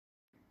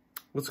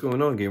What's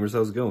going on, gamers?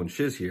 How's it going?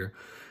 Shiz here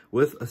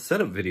with a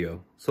setup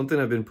video. Something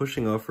I've been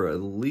pushing off for at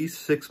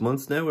least 6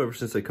 months now, ever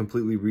since I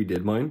completely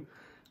redid mine.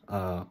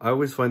 I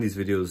always find these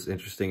videos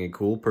interesting and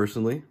cool,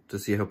 personally, to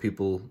see how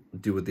people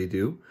do what they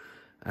do.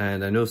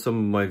 And I know some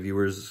of my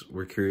viewers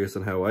were curious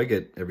on how I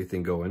get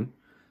everything going.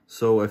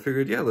 So I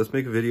figured, yeah, let's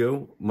make a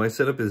video. My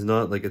setup is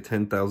not like a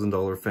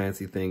 $10,000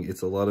 fancy thing.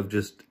 It's a lot of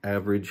just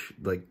average,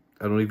 like,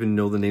 I don't even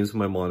know the names of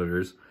my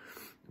monitors.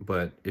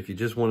 But if you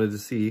just wanted to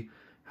see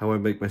how I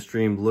make my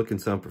stream look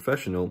and sound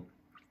professional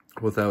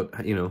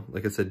without, you know,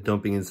 like I said,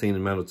 dumping insane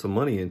amounts of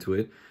money into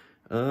it,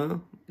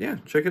 yeah,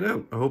 check it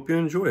out. I hope you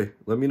enjoy.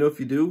 Let me know if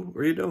you do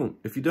or you don't.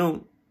 If you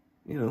don't,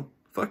 you know,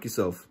 fuck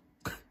yourself.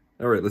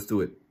 All right, let's do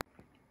it.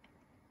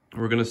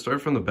 We're going to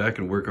start from the back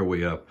and work our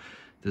way up.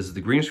 This is the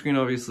green screen,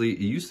 obviously.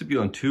 It used to be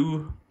on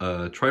two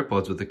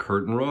tripods with a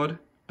curtain rod,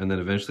 and then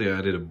eventually I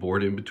added a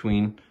board in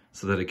between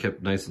so that it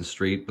kept nice and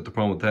straight. But the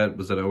problem with that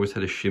was that I always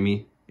had a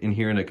shimmy in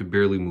here and I could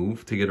barely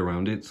move to get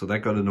around it, so that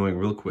got annoying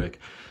real quick.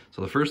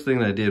 So the first thing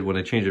that I did when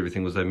I changed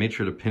everything was I made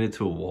sure to pin it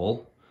to a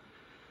wall.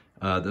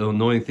 The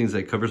annoying thing is that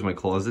it covers my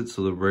closet,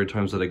 so the rare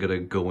times that I gotta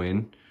go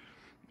in,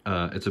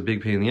 it's a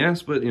big pain in the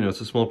ass, but you know, it's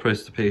a small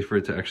price to pay for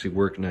it to actually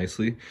work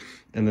nicely.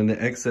 And then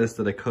the excess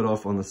that I cut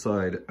off on the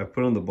side, I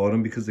put on the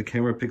bottom because the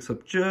camera picks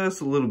up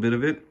just a little bit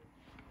of it.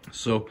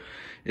 So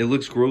it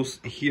looks gross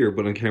here,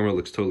 but on camera it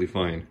looks totally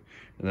fine.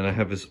 And then I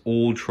have this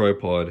old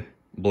tripod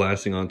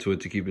blasting onto it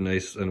to keep it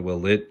nice and well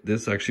lit.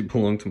 This actually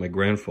belonged to my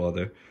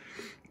grandfather.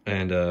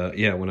 And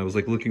yeah, when I was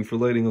like looking for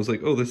lighting, I was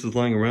like, oh, this is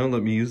lying around,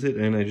 let me use it.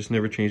 And I just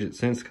never changed it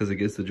since because it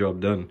gets the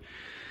job done.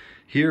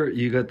 Here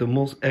you got the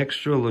most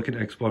extra looking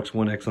Xbox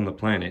One X on the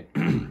planet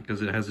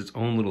because it has its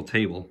own little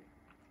table.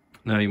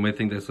 Now you might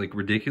think that's like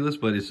ridiculous,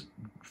 but it's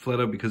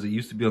flat out because it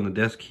used to be on the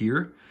desk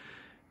here,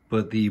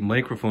 but the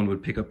microphone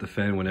would pick up the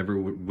fan whenever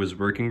it was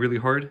working really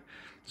hard.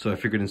 So I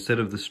figured instead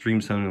of the stream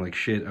sounding like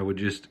shit, I would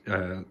just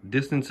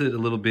distance it a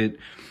little bit,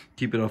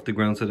 keep it off the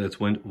ground so that it's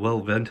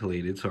well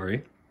ventilated,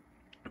 sorry.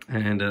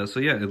 And so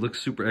yeah, it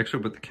looks super extra,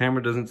 but the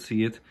camera doesn't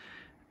see it.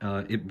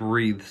 It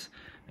breathes,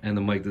 and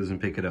the mic doesn't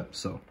pick it up,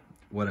 so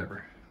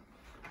whatever.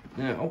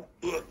 Now,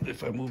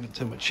 if I move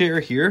into my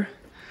chair here,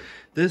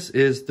 this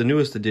is the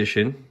newest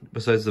addition,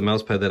 besides the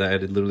mouse pad that I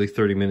added literally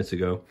 30 minutes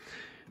ago.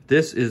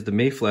 This is the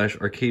Mayflash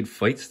Arcade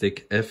Fight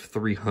Stick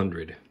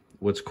F300.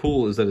 What's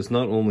cool is that it's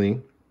not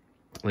only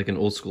like an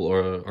old school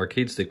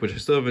arcade stick, which I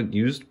still haven't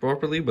used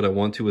properly, but I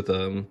want to with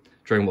Dragon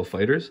Ball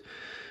FighterZ.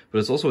 But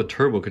it's also a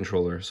turbo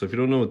controller. So if you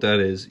don't know what that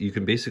is, you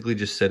can basically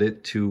just set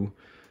it to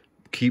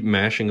keep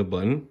mashing a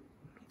button.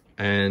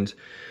 And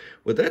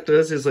what that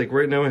does is, like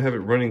right now I have it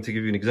running. To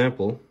give you an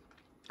example,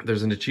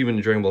 there's an achievement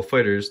in Dragon Ball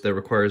FighterZ that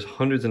requires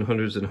hundreds and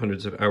hundreds and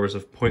hundreds of hours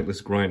of pointless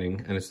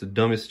grinding, and it's the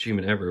dumbest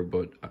achievement ever.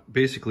 But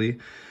basically,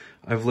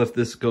 I've left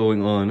this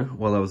going on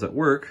while I was at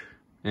work,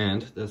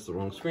 and that's the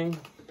wrong screen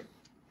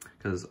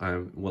because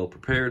I'm well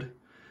prepared.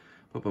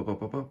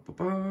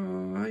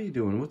 How you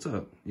doing? What's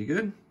up? You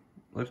good?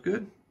 Life's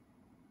good?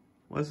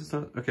 Why is this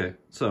not? Okay,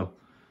 so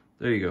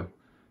there you go.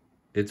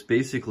 It's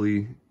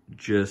basically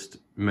just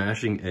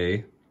mashing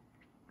A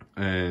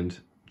and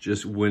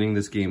just winning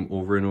this game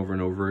over and over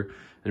and over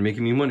and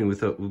making me money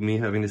without me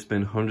having to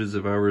spend hundreds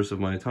of hours of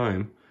my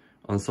time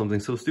on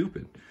something so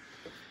stupid.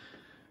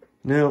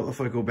 Now,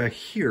 if I go back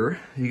here,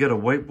 you got a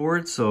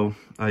whiteboard. So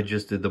I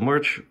just did the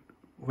March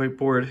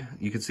whiteboard.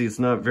 You can see it's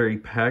not very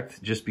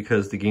packed just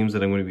because the games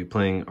that I'm going to be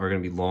playing are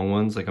going to be long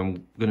ones. Like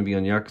I'm going to be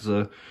on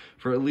Yakuza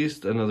for at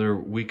least another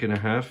week and a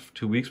half,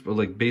 2 weeks, but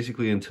like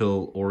basically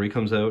until Ori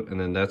comes out, and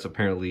then that's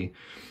apparently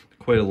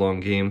quite a long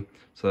game.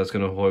 So that's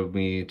going to hold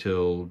me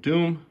till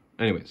Doom.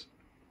 Anyways,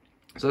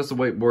 so that's the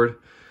whiteboard.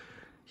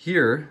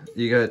 Here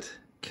you got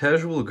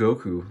Casual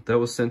Goku. That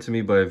was sent to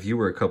me by a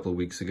viewer a couple of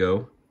weeks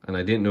ago, and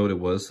I didn't know what it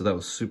was, so that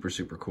was super,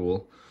 super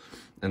cool.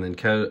 And then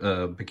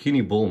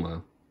Bikini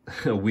Bulma.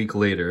 A week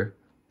later,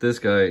 this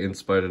guy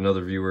inspired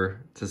another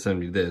viewer to send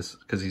me this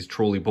because he's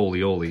Trolly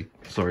Boly Oly.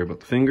 Sorry about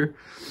the finger.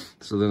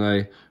 So then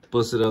I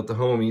busted out the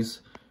homies,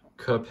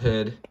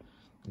 Cuphead,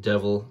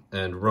 Devil,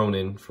 and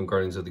Ronin from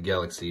Guardians of the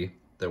Galaxy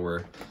that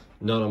were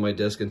not on my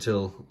desk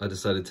until I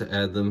decided to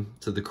add them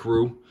to the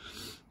crew.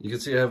 You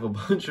can see I have a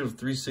bunch of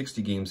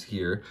 360 games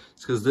here.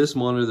 It's because this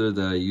monitor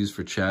that I use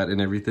for chat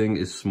and everything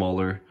is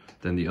smaller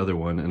than the other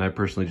one, and I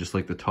personally just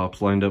like the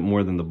tops lined up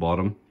more than the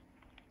bottom.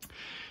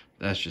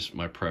 That's just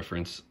my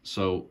preference.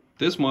 So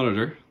this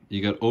monitor,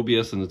 you got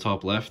OBS in the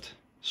top left,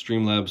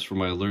 Streamlabs for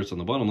my alerts on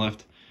the bottom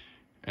left,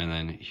 and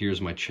then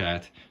here's my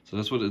chat. So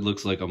that's what it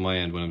looks like on my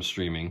end when I'm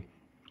streaming.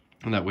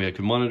 And that way I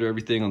can monitor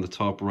everything. On the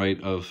top right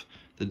of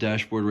the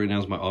dashboard right now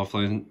is my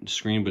offline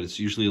screen, but it's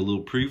usually a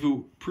little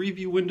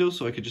preview window,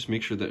 so I could just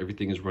make sure that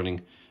everything is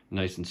running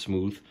nice and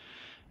smooth.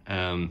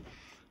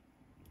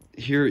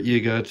 Here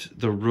you got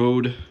the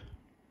Rode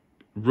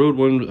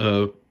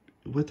One,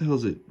 what the hell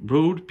is it?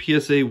 Rode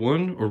PSA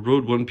 1 or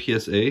Rode 1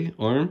 PSA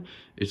arm.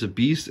 It's a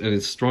beast, and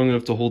it's strong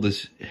enough to hold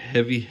this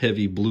heavy,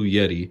 heavy Blue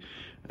Yeti.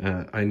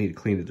 I need to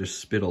clean it. There's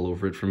spit all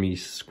over it from me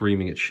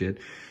screaming at shit.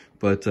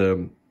 But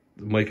the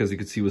mic, as you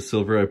can see, was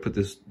silver. I put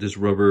this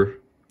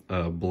rubber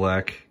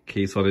black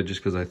case on it just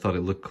because I thought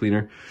it looked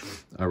cleaner,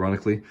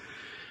 ironically.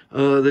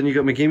 Then you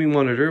got my gaming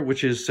monitor,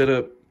 which is set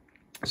up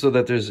so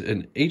that there's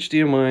an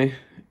HDMI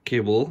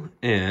cable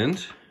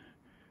and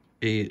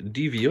a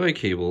DVI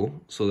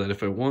cable, so that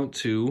if I want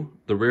to,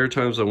 the rare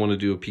times I want to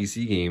do a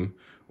PC game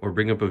or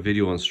bring up a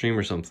video on stream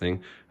or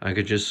something, I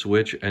could just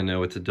switch, and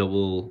now it's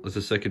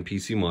a second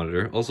PC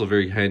monitor. Also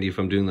very handy if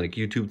I'm doing like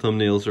YouTube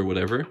thumbnails or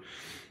whatever.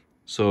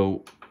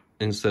 So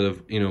instead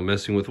of, you know,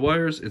 messing with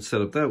wires, it's set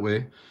up that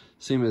way.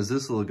 Same as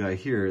this little guy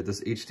here,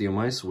 this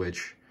HDMI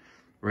switch.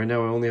 Right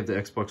now I only have the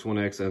Xbox One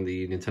X and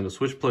the Nintendo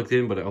Switch plugged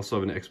in, but I also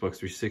have an Xbox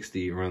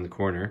 360 around the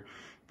corner.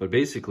 But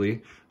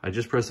basically, I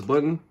just press a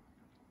button,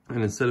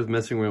 and instead of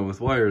messing around with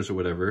wires or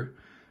whatever,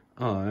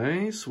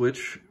 I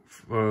switch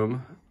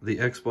from the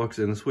Xbox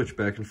and the Switch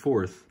back and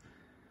forth.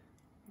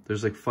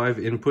 There's like 5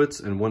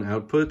 inputs and 1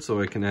 output,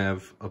 so I can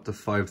have up to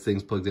 5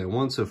 things plugged in at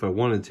once. So if I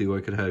wanted to,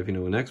 I could have, you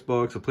know, an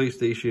Xbox, a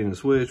PlayStation, a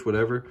Switch,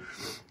 whatever.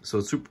 So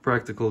it's super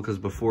practical, because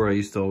before I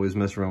used to always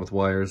mess around with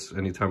wires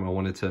anytime I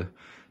wanted to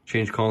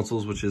change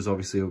consoles, which is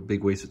obviously a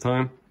big waste of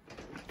time.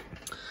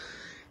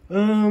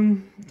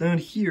 Down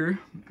here,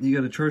 you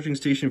got a charging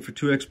station for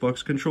 2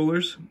 Xbox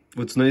controllers.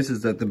 What's nice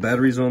is that the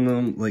batteries on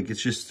them, like,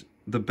 it's just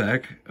the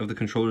back of the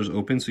controller is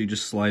open, so you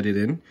just slide it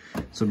in.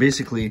 So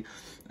basically,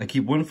 I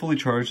keep one fully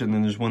charged, and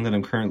then there's one that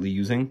I'm currently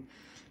using.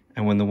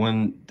 And when the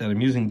one that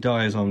I'm using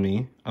dies on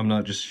me, I'm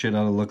not just shit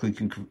out of luck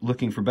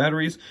looking for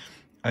batteries.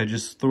 I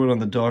just throw it on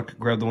the dock,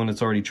 grab the one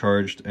that's already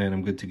charged, and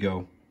I'm good to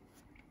go.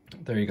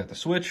 There you got the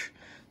Switch.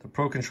 The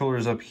Pro controller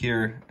is up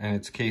here, and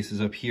its case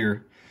is up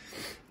here.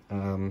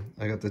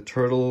 I got the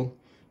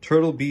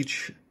Turtle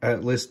Beach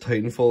Atlas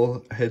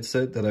Titanfall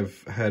headset that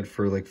I've had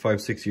for like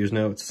 5-6 years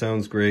now. It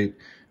sounds great.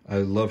 I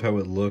love how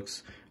it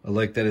looks. I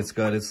like that it's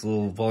got its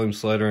little volume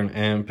slider and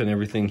amp and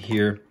everything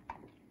here.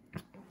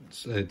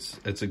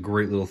 It's a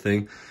great little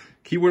thing.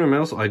 Keyboard and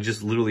mouse, I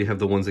just literally have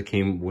the ones that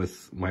came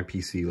with my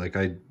PC. Like,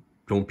 I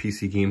don't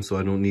PC game, so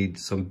I don't need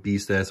some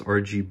beast-ass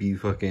RGB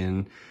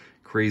fucking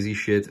crazy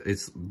shit.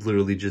 It's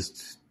literally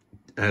just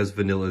as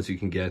vanilla as you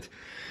can get.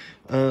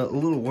 A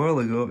little while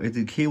ago, I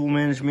did cable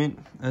management.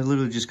 I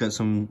literally just got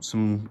some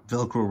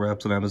Velcro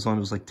wraps on Amazon.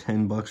 It was like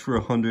 $10 for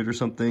 100 or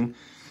something.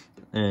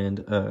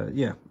 And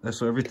yeah,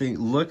 so everything.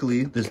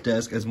 Luckily, this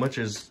desk, as much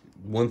as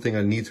one thing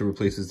I need to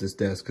replace is this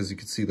desk, because you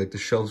can see like the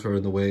shelves are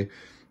in the way,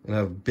 and I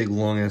have big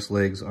long ass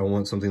legs. I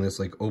want something that's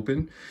like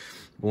open.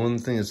 But one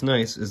thing that's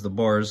nice is the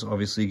bars.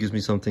 Obviously, it gives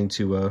me something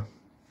to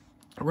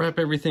wrap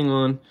everything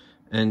on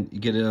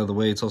and get it out of the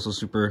way. It's also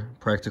super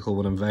practical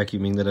when I'm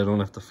vacuuming, that I don't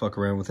have to fuck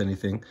around with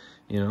anything,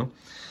 you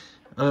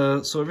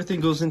know. So everything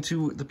goes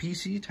into the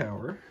PC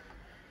tower.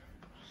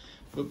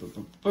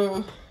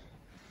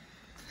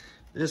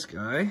 This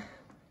guy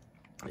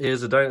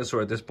is a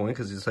dinosaur at this point,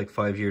 because it's like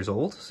 5 years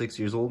old, 6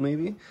 years old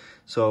maybe.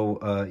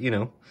 So, you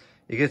know,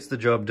 it gets the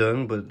job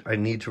done, but I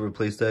need to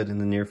replace that in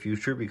the near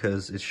future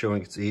because it's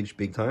showing its age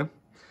big time.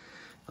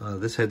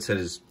 This headset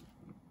is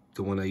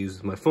the one I use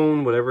with my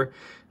phone, whatever.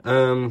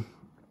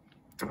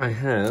 I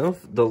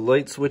have the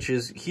light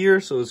switches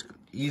here, so it's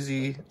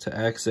easy to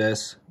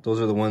access.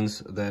 Those are the ones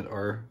that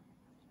are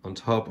on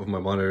top of my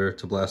monitor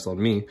to blast on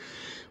me.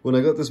 When I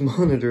got this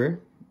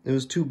monitor, it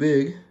was too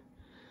big,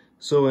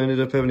 so I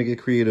ended up having to get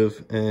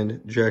creative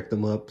and jack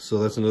them up. So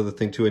that's another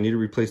thing too. I need to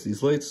replace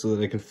these lights so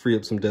that I can free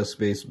up some desk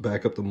space,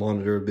 back up the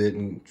monitor a bit,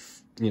 and,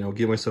 you know,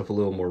 give myself a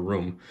little more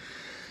room.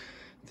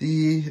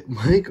 The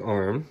mic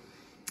arm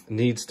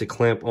needs to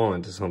clamp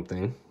on to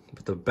something,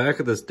 but the back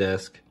of this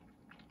desk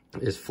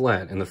is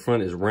flat and the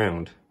front is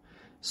round,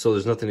 so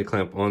there's nothing to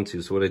clamp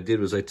onto. So what I did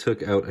was I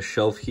took out a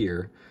shelf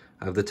here.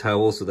 I have the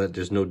towel so that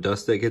there's no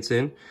dust that gets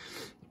in,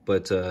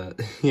 but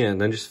yeah, and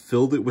then just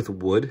filled it with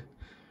wood.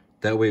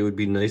 That way it would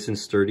be nice and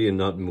sturdy and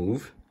not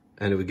move,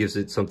 and it gives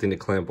it something to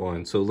clamp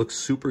on. So it looks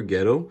super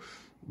ghetto,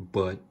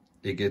 but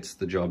it gets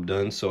the job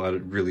done, so I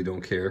really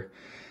don't care.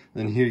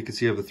 Then here you can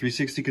see I have a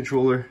 360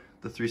 controller.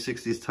 The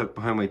 360 is tucked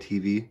behind my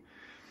TV.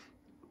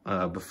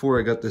 Before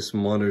I got this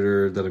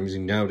monitor that I'm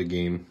using now to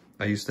game,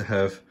 I used to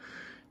have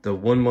the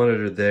one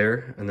monitor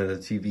there and then the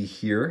TV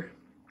here,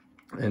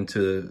 and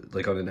to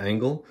like on an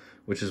angle,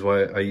 which is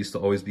why I used to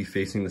always be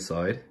facing the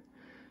side.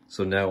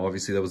 So now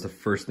obviously that was the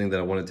first thing that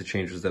I wanted to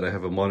change, was that I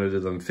have a monitor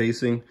that I'm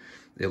facing.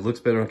 It looks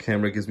better on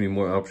camera, it gives me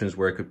more options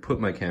where I could put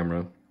my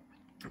camera.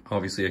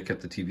 Obviously I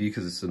kept the TV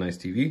because it's a nice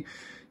TV.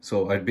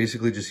 So I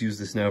basically just use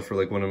this now for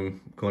like when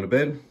I'm going to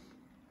bed.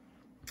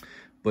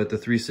 But the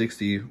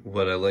 360,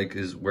 what I like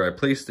is where I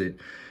placed it.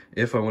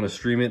 If I want to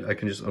stream it, I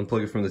can just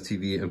unplug it from the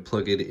TV and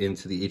plug it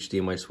into the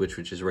HDMI switch,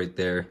 which is right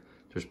there.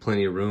 There's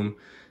plenty of room.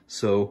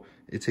 So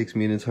it takes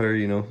me an entire,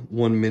 you know,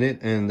 1 minute,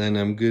 and then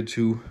I'm good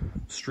to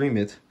stream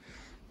it.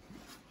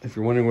 If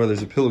you're wondering why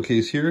there's a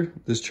pillowcase here,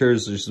 this chair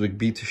is just like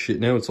beat to shit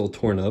now. It's all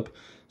torn up.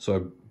 So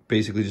I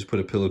basically just put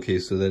a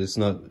pillowcase so that it's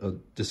not a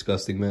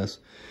disgusting mess.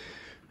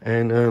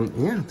 And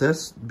yeah,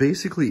 that's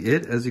basically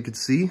it. As you can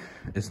see,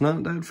 it's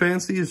not that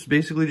fancy. It's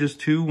basically just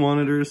 2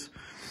 monitors,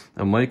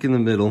 a mic in the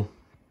middle.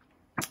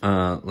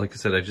 Like I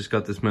said, I just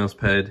got this mouse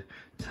pad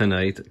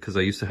tonight, because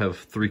I used to have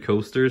 3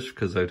 coasters,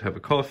 because I'd have a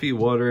coffee,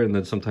 water, and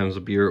then sometimes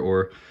a beer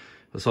or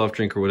a soft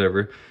drink or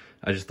whatever.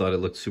 I just thought it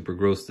looked super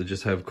gross to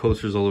just have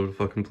coasters all over the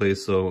fucking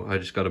place, so I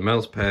just got a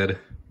mouse pad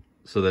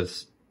so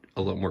that's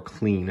a lot more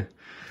clean.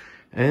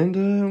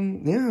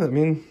 And yeah, I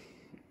mean,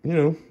 you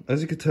know,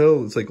 as you could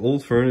tell, it's like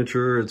old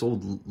furniture, it's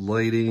old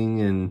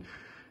lighting, and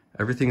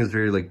everything is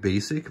very like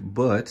basic,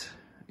 but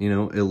you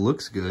know, it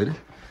looks good.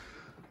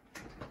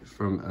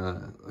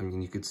 From I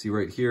mean, you can see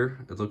right here,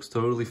 it looks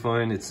totally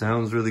fine. It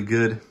sounds really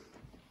good.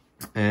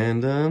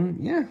 And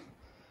yeah,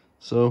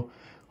 so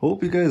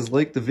hope you guys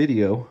liked the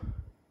video,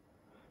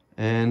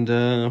 and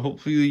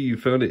hopefully you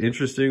found it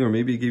interesting, or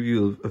maybe it gave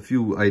you a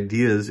few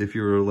ideas if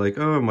you were like,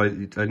 oh,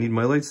 I need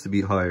my lights to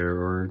be higher,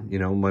 or you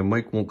know, my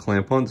mic won't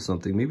clamp onto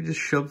something. Maybe just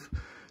shove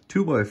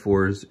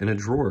 2x4s in a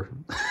drawer.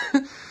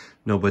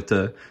 No, but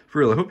for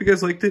real, I hope you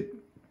guys liked it,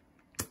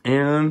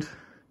 and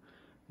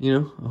you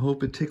know, I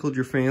hope it tickled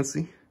your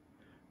fancy.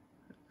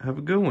 Have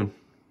a good one.